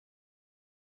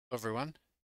Hello everyone.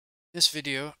 In this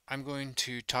video, I'm going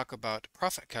to talk about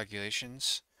profit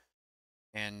calculations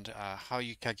and how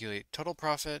you calculate total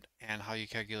profit and how you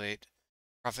calculate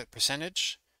profit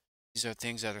percentage. These are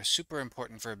things that are super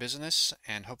important for a business,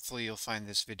 and hopefully you'll find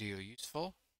this video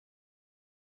useful.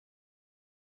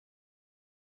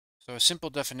 So a simple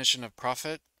definition of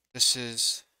profit, this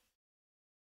is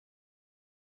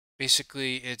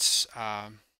basically the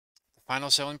final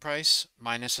selling price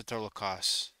minus the total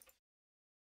cost.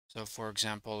 So for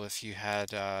example, if you had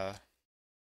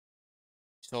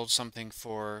sold something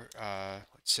for,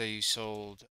 let's say you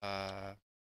sold a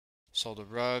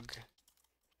rug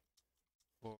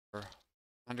for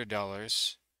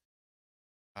 $100.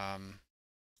 Um,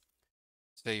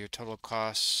 say your total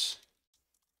costs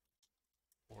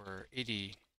were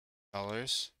 $80,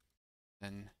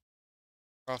 then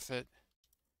profit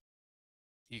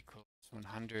equals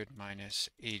 100 minus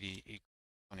 80 equals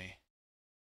 20.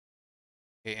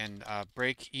 Okay, and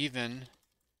break even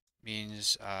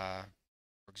means, for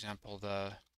example,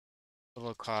 the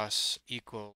total cost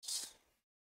equals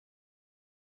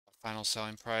final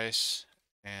selling price,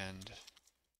 and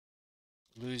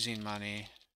losing money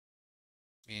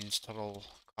means total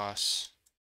costs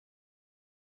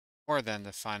more than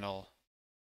the final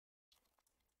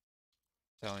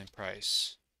selling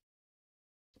price.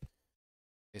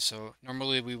 Okay, so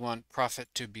normally we want profit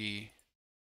to be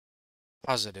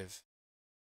positive,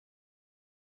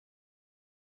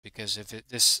 because if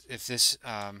it's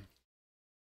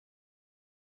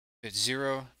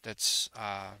zero, that's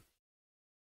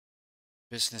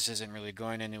business isn't really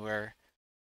going anywhere,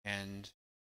 and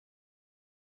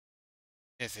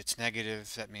if it's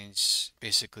negative, that means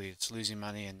basically it's losing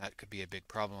money, and that could be a big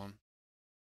problem.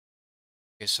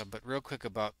 Okay, so but real quick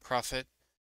about profit.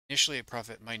 Initially, a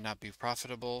profit might not be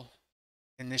profitable.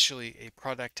 Initially, a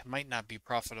product might not be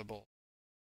profitable.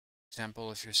 For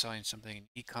example, if you're selling something in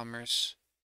e-commerce,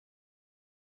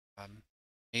 um,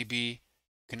 maybe you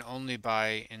can only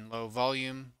buy in low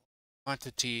volume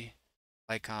quantity,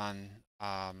 like on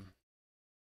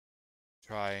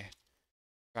try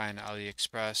on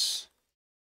AliExpress.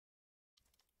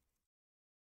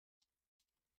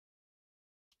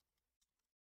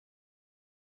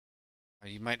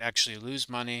 You might actually lose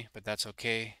money, but that's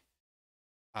okay.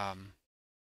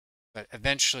 But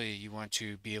eventually you want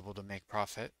to be able to make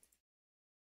profit.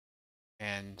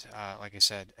 And like I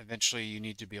said, eventually you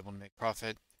need to be able to make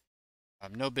profit.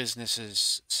 No business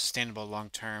is sustainable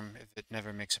long term if it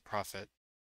never makes a profit.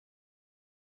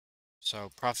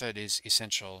 So profit is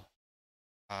essential.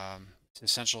 It's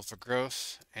essential for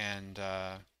growth and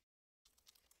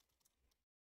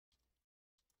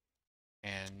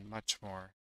much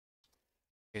more.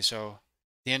 Okay, so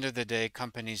at the end of the day,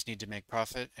 companies need to make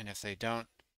profit, and if they don't,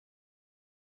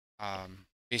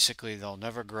 basically they'll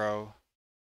never grow,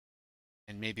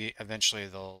 and maybe eventually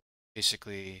they'll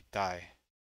basically die.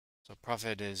 So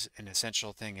profit is an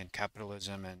essential thing in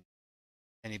capitalism and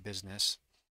any business.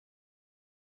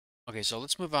 Okay, so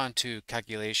let's move on to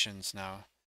calculations now.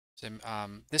 So,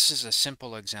 this is a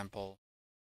simple example.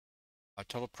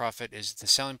 Total profit is the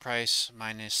selling price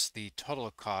minus the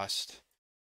total cost.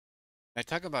 When I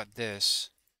talk about this,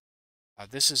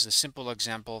 this is a simple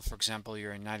example. For example,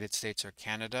 you're in the United States or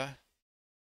Canada.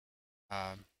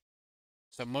 Um,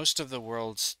 so most of the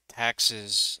world's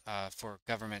taxes for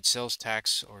government sales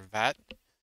tax or VAT,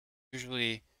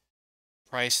 usually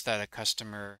price that a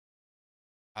customer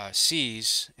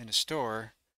sees in a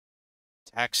store,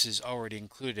 tax is already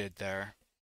included there.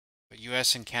 But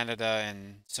US and Canada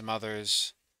and some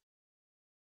others,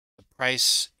 the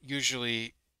price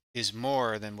usually is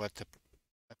more than what the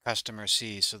customer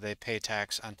sees, so they pay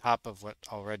tax on top of what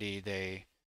already they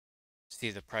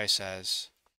see the price as.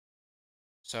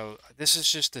 So this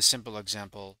is just a simple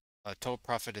example. Total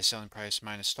profit is selling price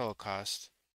minus total cost.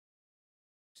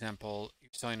 Example, you're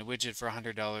selling a widget for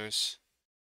 $100.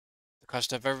 The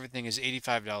cost of everything is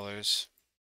 $85.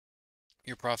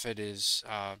 Your profit is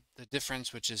the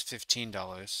difference, which is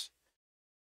 $15.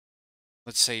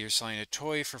 Let's say you're selling a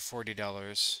toy for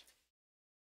 $40.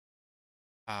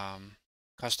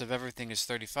 Cost of everything is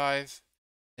 35.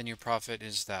 Then your profit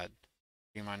is that,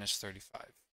 minus 35,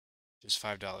 which is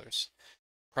 $5.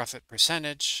 Profit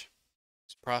percentage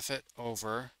is profit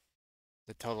over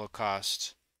the total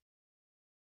cost.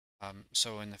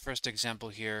 So in the first example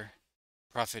here,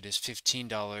 profit is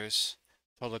 $15.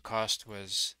 Total cost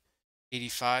was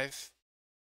 85.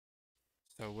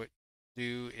 So what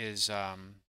you do is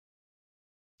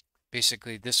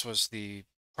basically this was the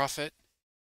profit,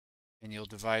 and you'll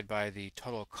divide by the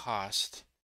total cost.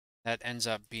 That ends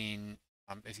up being,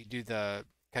 if you do the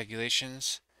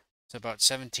calculations, it's about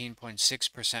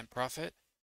 17.6% profit.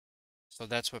 So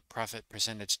that's what profit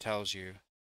percentage tells you.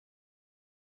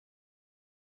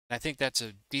 And I think that's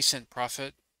a decent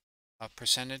profit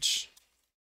percentage.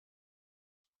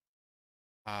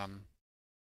 Um,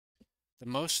 the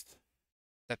most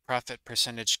that profit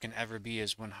percentage can ever be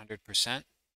is 100%.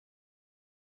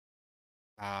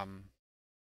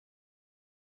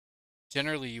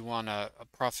 Generally, you want a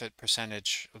profit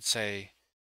percentage, let's say,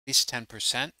 at least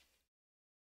 10%.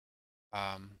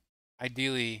 Um,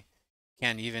 Ideally,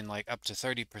 can even like up to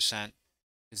 30%,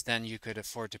 because then you could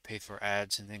afford to pay for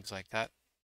ads and things like that.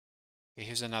 Okay,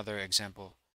 here's another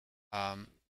example. Um,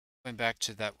 Going back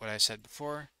to that, what I said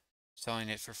before, selling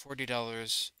it for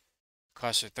 $40,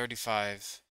 costs are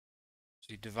 35. So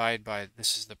you divide by,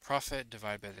 this is the profit,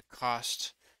 divide by the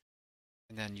cost,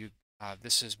 and then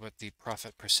this is what the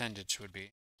profit percentage would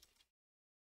be.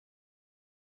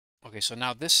 Okay, so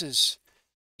now this is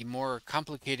the more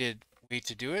complicated way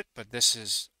to do it, but this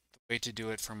is the way to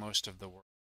do it for most of the world.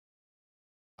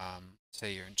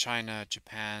 Say you're in China,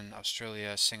 Japan,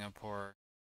 Australia, Singapore,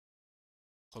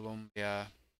 Colombia.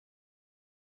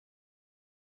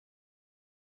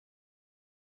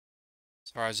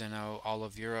 As far as I know, all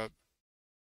of Europe.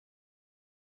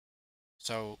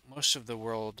 So most of the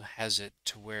world has it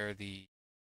to where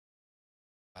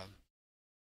um,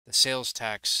 the sales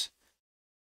tax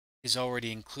is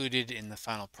already included in the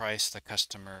final price the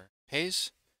customer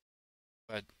pays,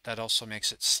 but that also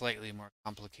makes it slightly more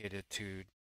complicated to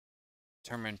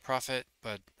determine profit,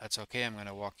 but that's okay. I'm going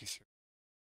to walk you through.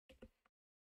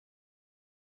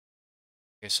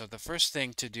 Okay, so the first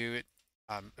thing to do,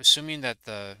 assuming that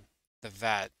the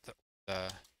VAT,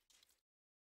 the,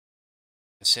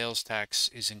 the sales tax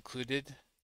is included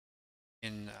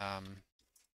in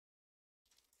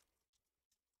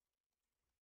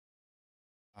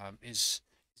is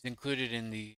included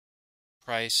in the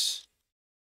price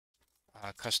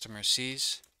customer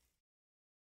sees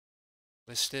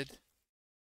listed.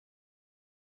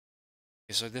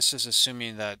 Okay, so this is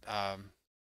assuming that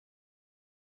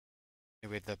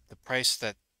anyway, the price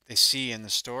that they see in the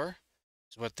store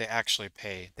is what they actually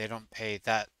pay. They don't pay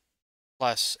that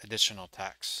plus additional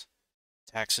tax.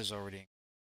 Tax is already.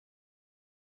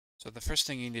 So the first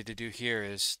thing you need to do here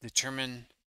is determine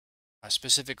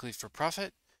specifically for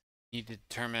profit, you need to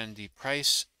determine the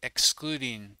price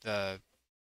excluding the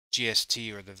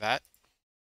GST or the VAT.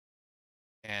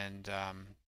 And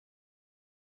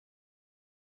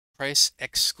price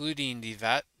excluding the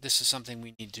VAT, this is something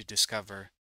we need to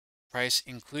discover. Price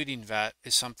including VAT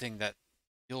is something that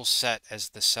you'll set as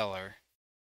the seller.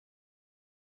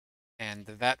 And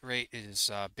the VAT rate is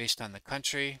based on the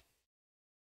country.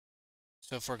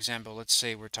 So for example, let's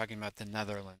say we're talking about the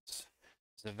Netherlands.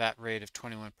 There's a VAT rate of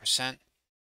 21%.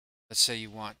 Let's say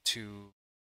you want to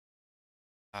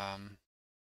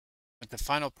want the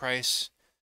final price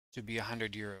to be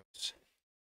 100 euros.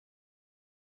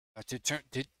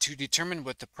 To determine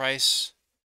what the price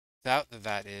without the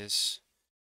VAT is,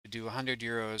 to do 100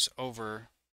 euros over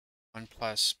 1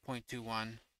 plus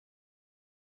 0.21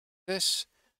 this,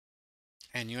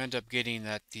 and you end up getting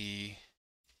that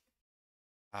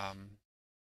um,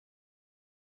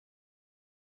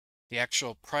 the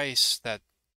actual price that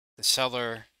the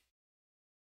seller,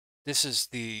 this is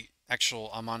the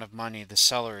actual amount of money the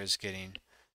seller is getting.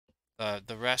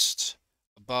 The rest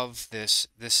above this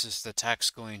is the tax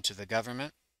going to the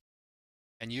government.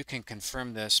 And you can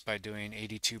confirm this by doing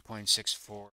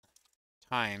 82.64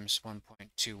 times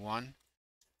 1.21,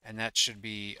 and that should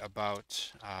be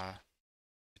about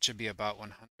it should be about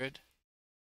 100.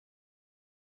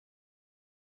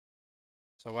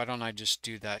 So why don't I just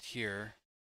do that here?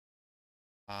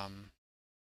 Um,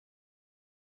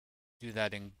 do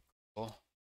that in Google.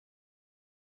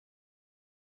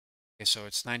 Okay, so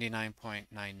it's 99.99,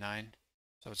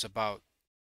 so it's about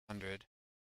 100.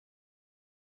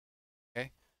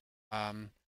 Okay, um,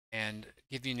 and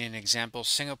giving an example,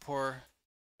 Singapore.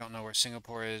 Don't know where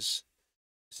Singapore is.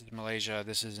 This is Malaysia.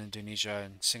 This is Indonesia,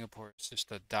 and Singapore is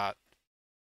just a dot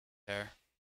there.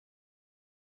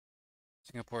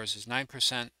 Singapore's is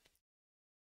 9%,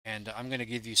 and I'm going to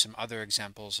give you some other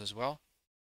examples as well.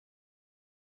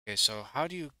 Okay, so how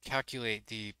do you calculate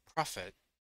the profit?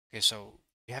 Okay, so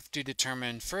you have to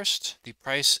determine first the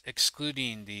price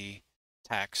excluding the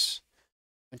tax.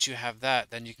 Once you have that,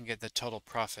 then you can get the total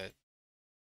profit.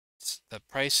 It's the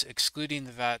price excluding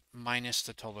the VAT minus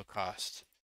the total cost.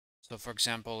 So for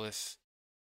example, if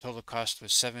total cost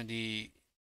was 70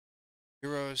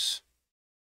 euros,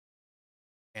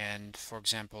 and for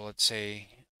example, let's say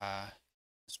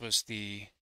this was the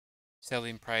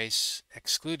selling price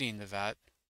excluding the VAT,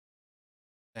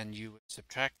 then you would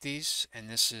subtract these, and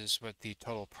this is what the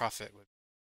total profit would be.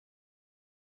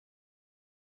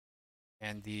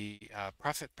 And the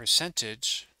profit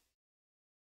percentage,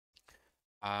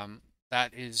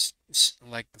 that is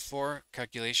like before,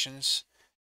 calculations,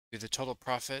 do the total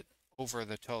profit over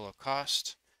the total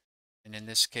cost. And in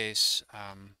this case,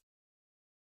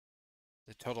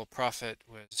 the total profit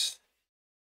was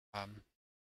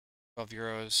 12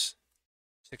 euros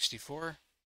 64,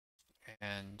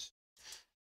 and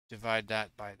divide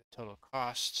that by the total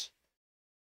cost.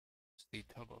 The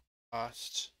total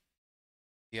cost,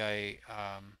 the oh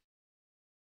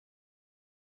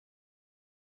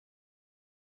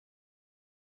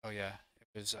yeah, it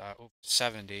was over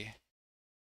 70.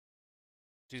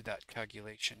 Do that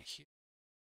calculation here.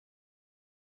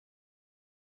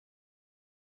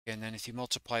 And then if you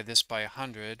multiply this by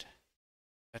 100,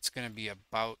 that's going to be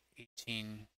about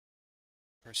 18%.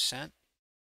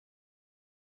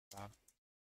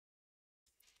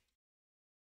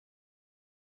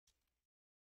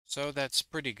 So that's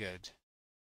pretty good.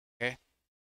 Okay.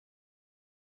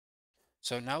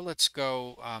 So now let's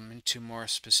go into more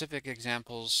specific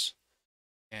examples,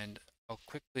 and I'll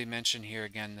quickly mention here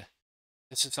again,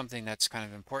 this is something that's kind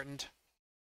of important.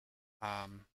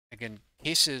 Again,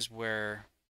 cases where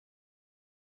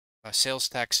sales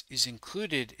tax is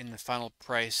included in the final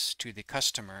price to the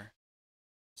customer.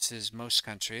 This is most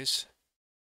countries.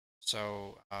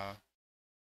 So as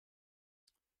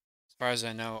far as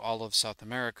I know, all of South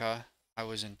America. I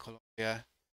was in Colombia.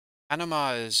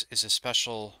 Panama is a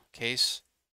special case.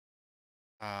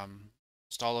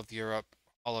 Just all of Europe,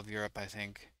 I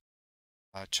think.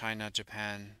 China,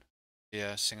 Japan,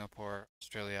 Korea, Singapore,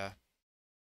 Australia.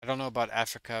 I don't know about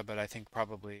Africa, but I think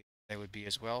probably they would be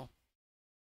as well.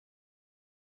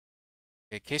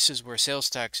 Okay, cases where sales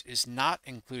tax is not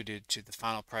included to the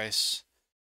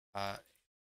uh,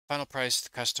 final price the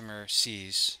customer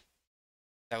sees.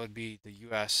 That would be the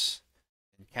US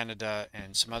and Canada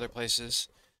and some other places.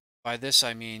 By this,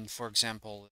 I mean, for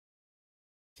example,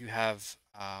 if you have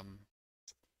a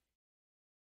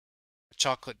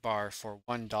chocolate bar for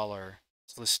 $1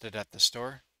 listed at the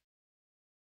store,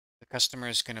 the customer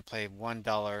is going to pay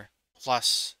 $1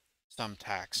 plus some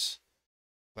tax.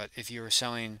 But if you were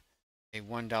selling a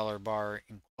 $1 bar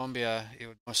in Colombia, it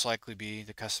would most likely be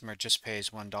the customer just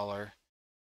pays $1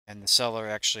 and the seller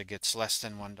actually gets less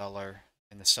than $1,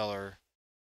 and the seller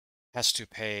has to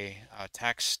pay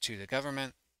tax to the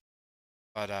government.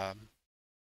 But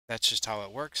that's just how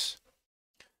it works.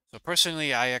 So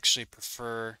personally, I actually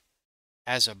prefer,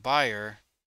 as a buyer,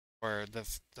 where the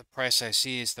price I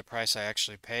see is the price I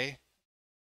actually pay,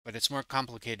 but it's more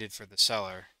complicated for the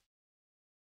seller.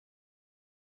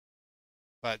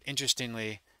 But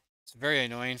interestingly, it's very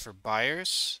annoying for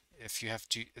buyers if you have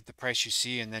to, if the price you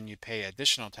see and then you pay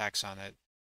additional tax on it.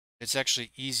 It's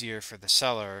actually easier for the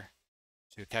seller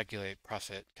to calculate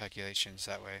profit calculations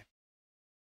that way.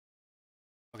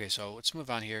 Okay, so let's move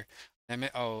on here.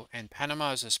 Oh, and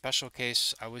Panama is a special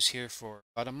case. I was here for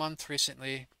about a month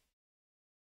recently,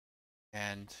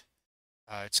 and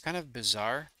it's kind of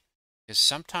bizarre because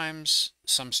sometimes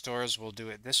some stores will do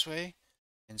it this way,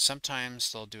 and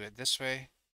sometimes they'll do it this way.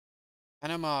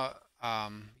 Panama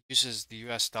uses the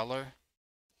US dollar.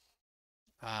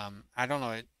 I don't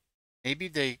know, maybe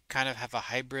they kind of have a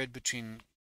hybrid between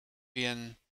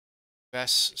Colombian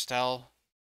US style,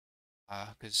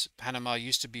 because Panama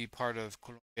used to be part of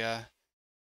Colombia,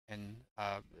 and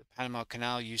the Panama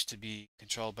Canal used to be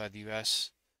controlled by the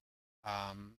US.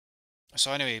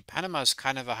 So anyway, Panama is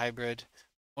kind of a hybrid.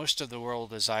 Most of the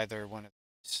world is either one of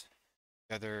these.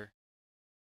 Either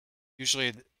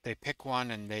usually they pick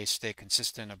one and they stay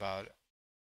consistent about it.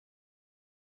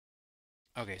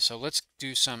 Okay, so let's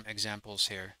do some examples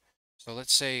here. So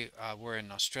let's say we're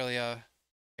in Australia,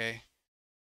 okay?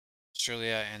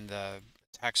 Australia, and the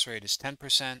tax rate is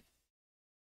 10%.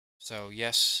 So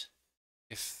yes,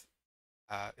 if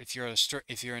if you're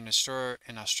in a store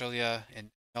in Australia,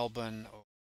 in Melbourne or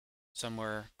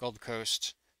somewhere, Gold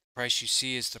Coast, the price you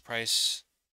see is the price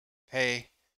you pay.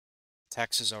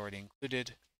 Tax is already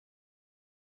included.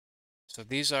 So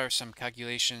these are some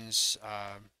calculations.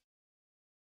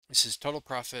 This is total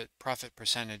profit, profit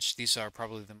percentage. These are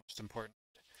probably the most important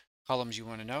columns you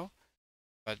want to know.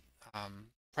 But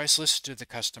price listed to the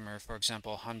customer, for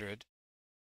example, 100.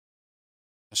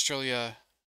 Australia,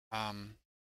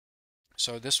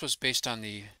 so this was based on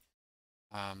the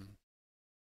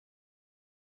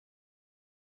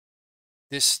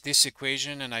this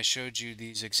equation, and I showed you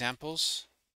these examples.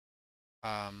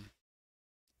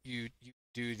 You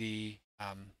do the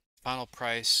final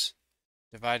price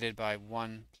divided by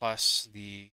 1 plus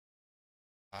the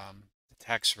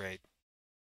tax rate.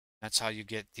 That's how you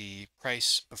get the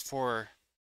price before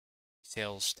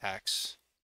sales tax.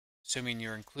 assuming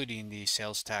you're including the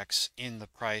sales tax in the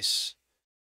price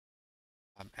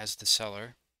as the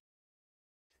seller.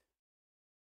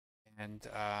 And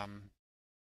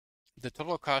the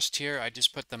total cost here, I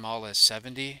just put them all as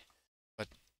 70, but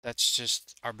that's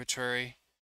just arbitrary.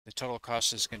 The total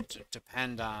cost is going to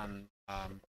depend on,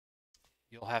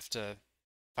 you'll have to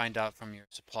find out from your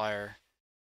supplier.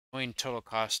 Knowing total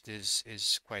cost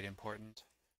is quite important.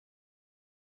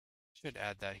 Should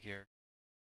add that here.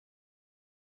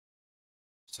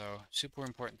 So super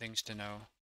important things to know.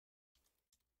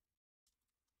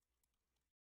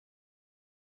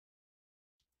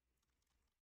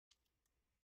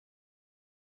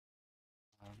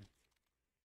 Um,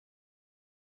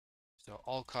 so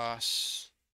all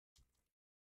costs,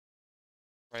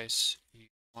 price you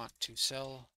want to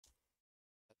sell,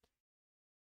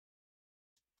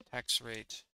 tax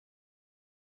rate,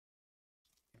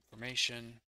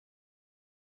 information,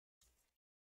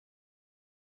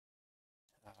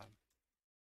 um,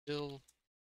 bill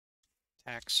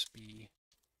tax be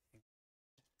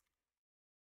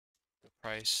the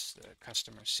price the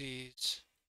customer sees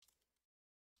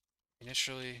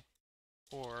initially,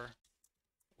 or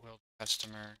will the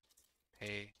customer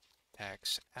pay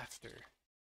tax after?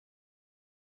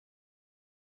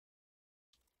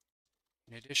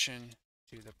 In addition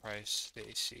to the price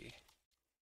they see.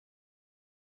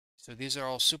 So these are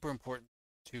all super important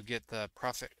to get the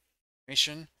profit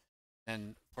information.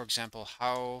 And for example,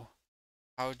 how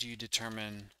do you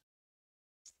determine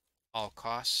all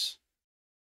costs?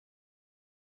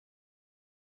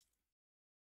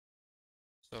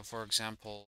 So for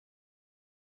example,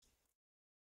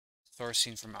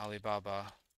 sourcing from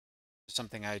Alibaba is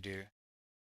something I do.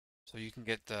 So you can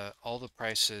get all the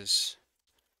prices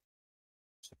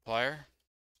supplier.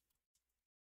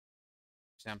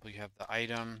 For example, you have the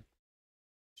item,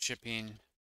 shipping,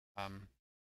 um,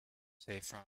 say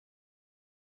from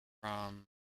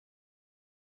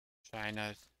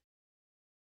China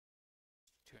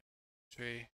to a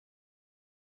country,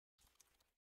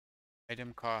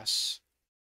 item costs,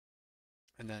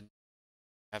 and then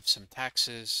have some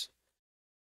taxes.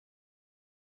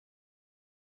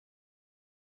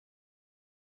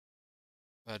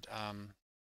 But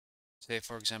say,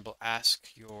 for example, ask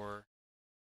your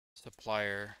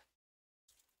supplier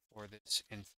for this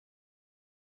info.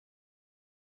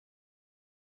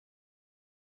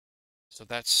 So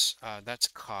that's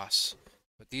costs.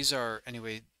 But these are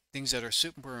anyway things that are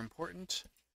super important.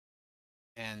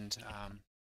 And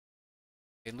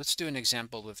okay, let's do an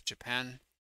example with Japan.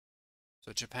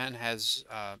 So Japan has,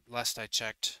 last I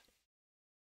checked,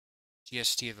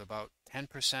 GST of about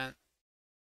 10%.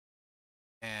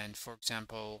 And for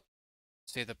example,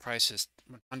 say the price is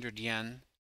 100 yen,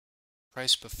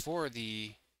 price before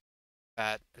the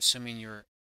VAT, assuming you're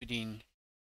including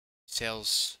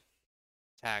sales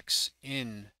tax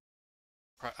in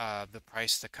the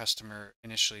price the customer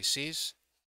initially sees.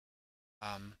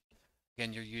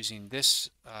 Again, you're using this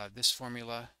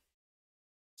formula.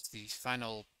 It's the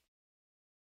final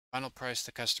price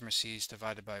the customer sees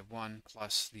divided by 1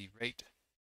 plus the rate.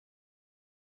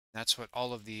 That's what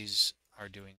all of these are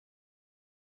doing.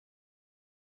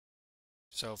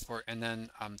 So and then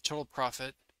total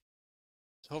profit.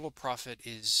 Total profit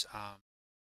is, I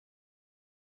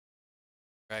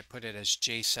put it as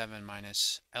J7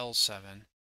 minus L7.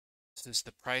 This is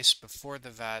the price before the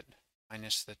VAT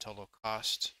minus the total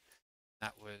cost.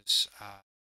 That was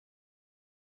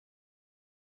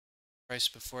price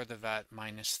before the VAT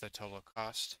minus the total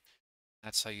cost.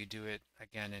 That's how you do it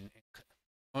again in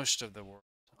most of the world.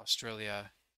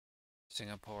 Australia,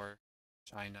 Singapore,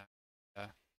 China,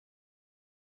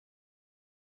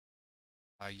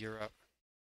 Europe.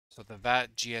 So the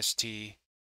VAT, GST.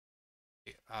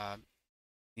 Uh,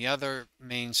 the other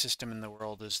main system in the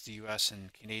world is the US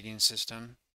and Canadian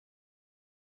system.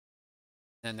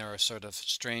 Then there are sort of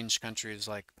strange countries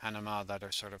like Panama that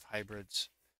are sort of hybrids.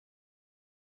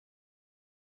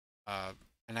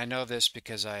 And I know this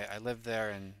because I live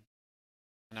there in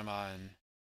Panama, and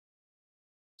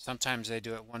sometimes they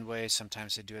do it one way,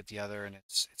 sometimes they do it the other, and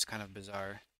it's kind of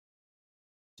bizarre.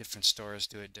 Different stores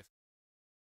do it different.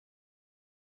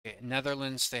 Okay,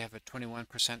 Netherlands, they have a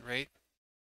 21% rate.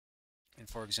 And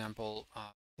for example,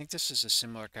 I think this is a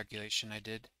similar calculation I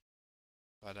did,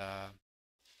 but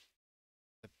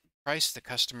the price the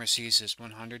customer sees is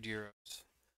 100 euros.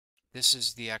 This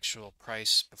is the actual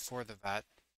price before the VAT.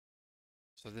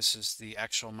 So this is the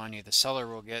actual money the seller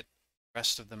will get. The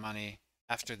rest of the money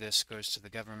after this goes to the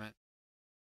government.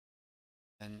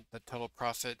 And the total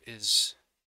profit is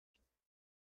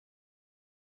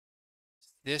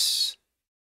this,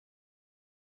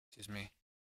 excuse me,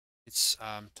 it's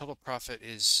total profit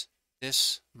is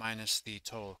this minus the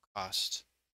total cost.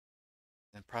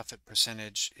 And profit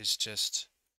percentage is just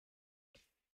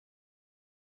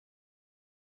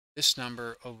this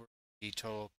number over the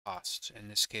total cost. In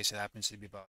this case, it happens to be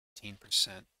about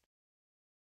 15%.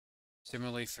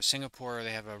 Similarly, for Singapore,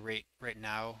 they have a rate right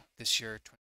now this year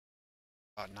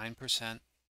about 9%.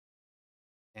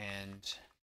 And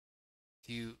if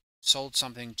you sold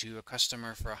something to a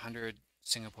customer for 100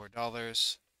 Singapore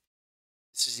dollars,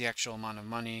 this is the actual amount of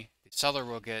money the seller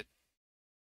will get,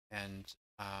 and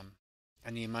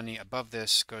any money above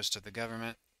this goes to the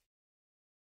government.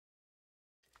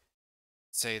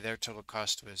 Say their total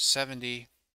cost was 70.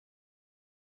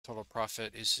 Total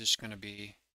profit is just going to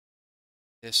be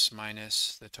this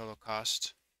minus the total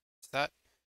cost. So that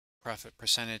profit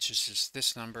percentage is just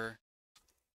this number,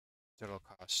 total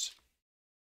cost.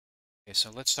 Okay, so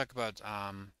let's talk about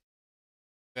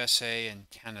USA and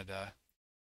Canada.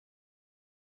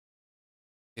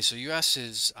 Okay, so US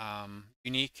is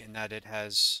unique in that it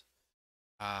has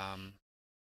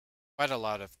quite a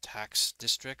lot of tax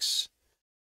districts.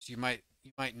 So you might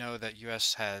know that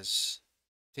US has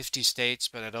 50 states,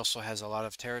 but it also has a lot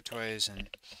of territories, and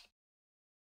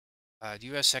the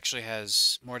US actually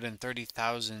has more than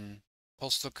 30,000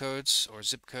 postal codes or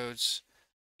zip codes.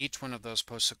 Each one of those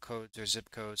postal codes or zip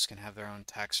codes can have their own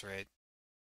tax rate.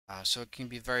 So it can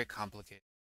be very complicated.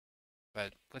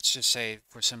 But let's just say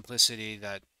for simplicity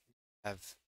that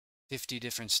have 50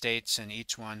 different states and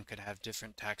each one could have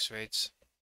different tax rates.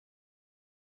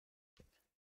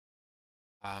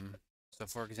 So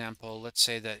for example, let's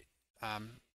say that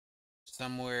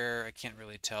somewhere, I can't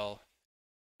really tell,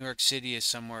 New York City is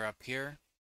somewhere up here.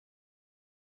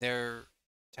 Their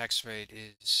tax rate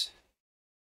is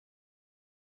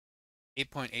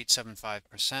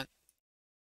 8.875%.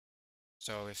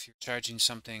 So if you're charging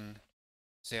something,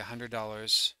 say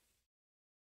 $100,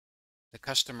 the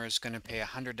customer is going to pay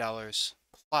 $100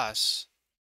 plus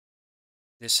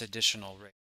this additional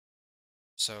rate.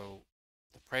 So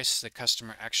the price the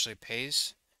customer actually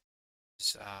pays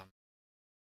is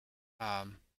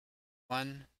 1.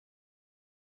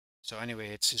 So anyway,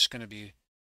 it's just going to be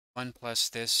 1 plus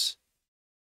this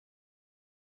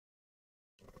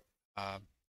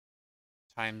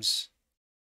times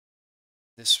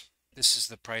this. This is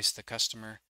the price the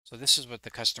customer. So this is what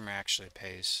the customer actually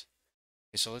pays.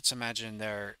 Okay, so let's imagine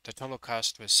the total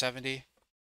cost was 70.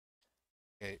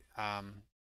 Okay,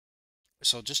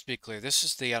 so just to be clear, this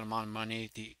is the amount of money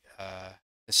the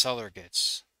seller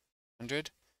gets,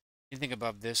 100. Anything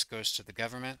above this goes to the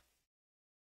government.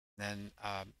 Then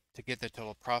to get the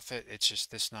total profit, it's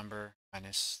just this number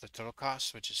minus the total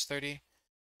cost, which is 30.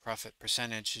 Profit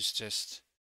percentage is just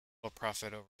total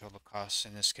profit over total cost.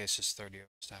 In this case, is 30 over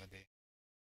 70.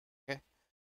 Okay,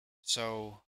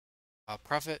 so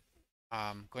profit,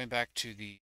 going back to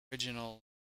the original,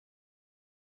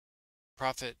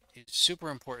 profit is super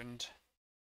important.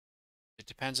 It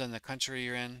depends on the country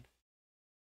you're in.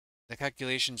 The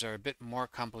calculations are a bit more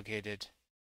complicated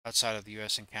outside of the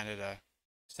US and Canada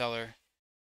seller,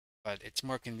 but it's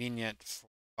more convenient for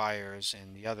buyers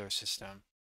in the other system.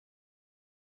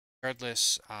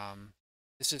 Regardless,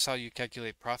 this is how you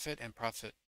calculate profit and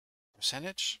profit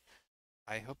percentage.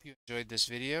 I hope you enjoyed this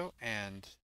video and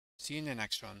see you in the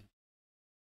next one.